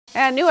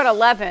And new at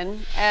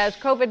 11, as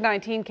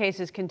COVID-19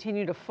 cases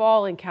continue to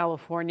fall in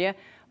California,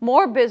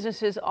 more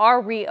businesses are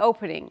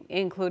reopening,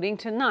 including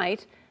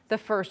tonight, the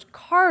first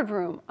card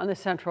room on the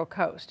Central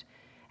Coast.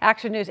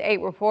 Action News 8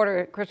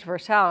 reporter Christopher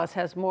Salas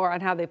has more on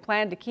how they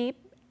plan to keep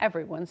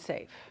everyone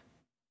safe.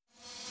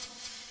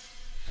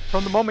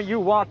 From the moment you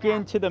walk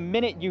in to the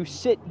minute you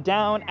sit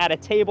down at a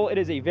table, it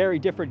is a very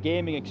different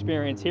gaming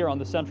experience here on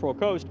the Central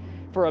Coast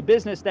for a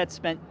business that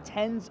spent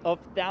tens of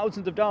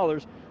thousands of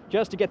dollars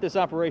just to get this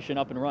operation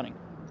up and running.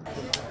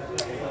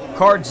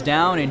 Cards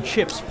down and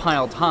chips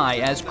piled high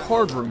as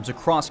card rooms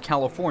across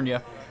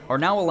California are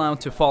now allowed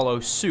to follow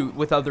suit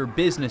with other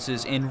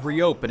businesses in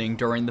reopening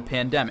during the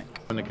pandemic.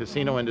 In the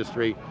casino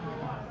industry,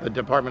 the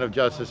Department of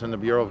Justice and the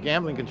Bureau of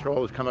Gambling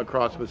Control has come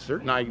across with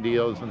certain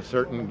ideals and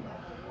certain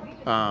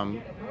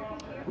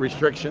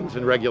restrictions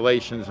and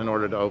regulations in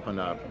order to open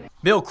up.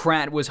 Bill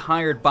Kratt was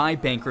hired by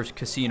Bankers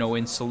Casino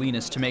in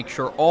Salinas to make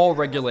sure all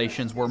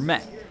regulations were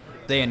met.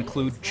 They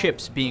include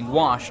chips being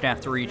washed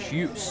after each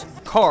use.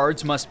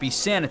 Cards must be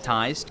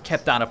sanitized,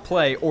 kept out of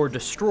play, or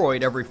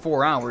destroyed every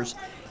 4 hours.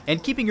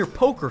 And keeping your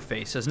poker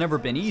face has never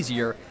been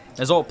easier,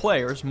 as all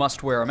players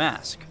must wear a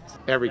mask.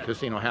 Every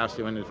casino has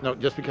to, and it's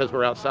just because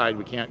we're outside,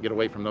 we can't get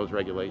away from those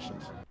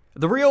regulations.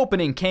 The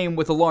reopening came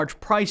with a large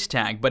price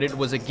tag, but it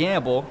was a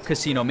gamble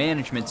casino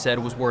management said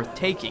was worth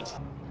taking.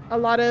 A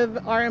lot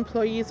of our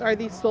employees are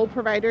the sole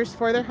providers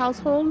for their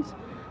households,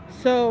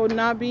 so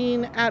not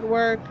being at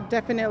work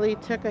definitely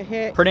took a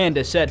hit.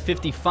 Hernandez said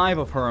 55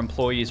 of her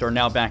employees are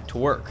now back to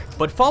work.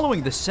 But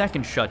following the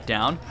second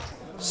shutdown,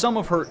 some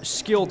of her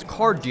skilled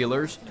card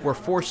dealers were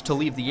forced to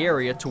leave the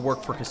area to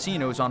work for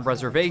casinos on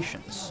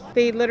reservations.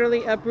 They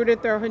literally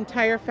uprooted their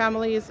entire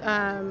families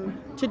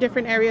to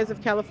different areas of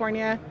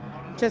California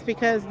just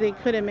because they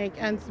couldn't make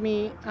ends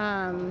meet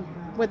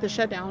with the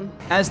shutdown.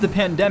 As the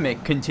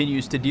pandemic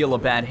continues to deal a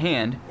bad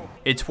hand,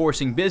 it's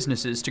forcing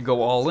businesses to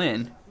go all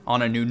in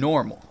on a new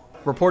normal.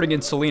 Reporting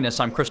in Salinas,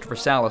 I'm Christopher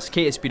Salas,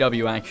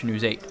 KSBW Action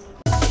News 8.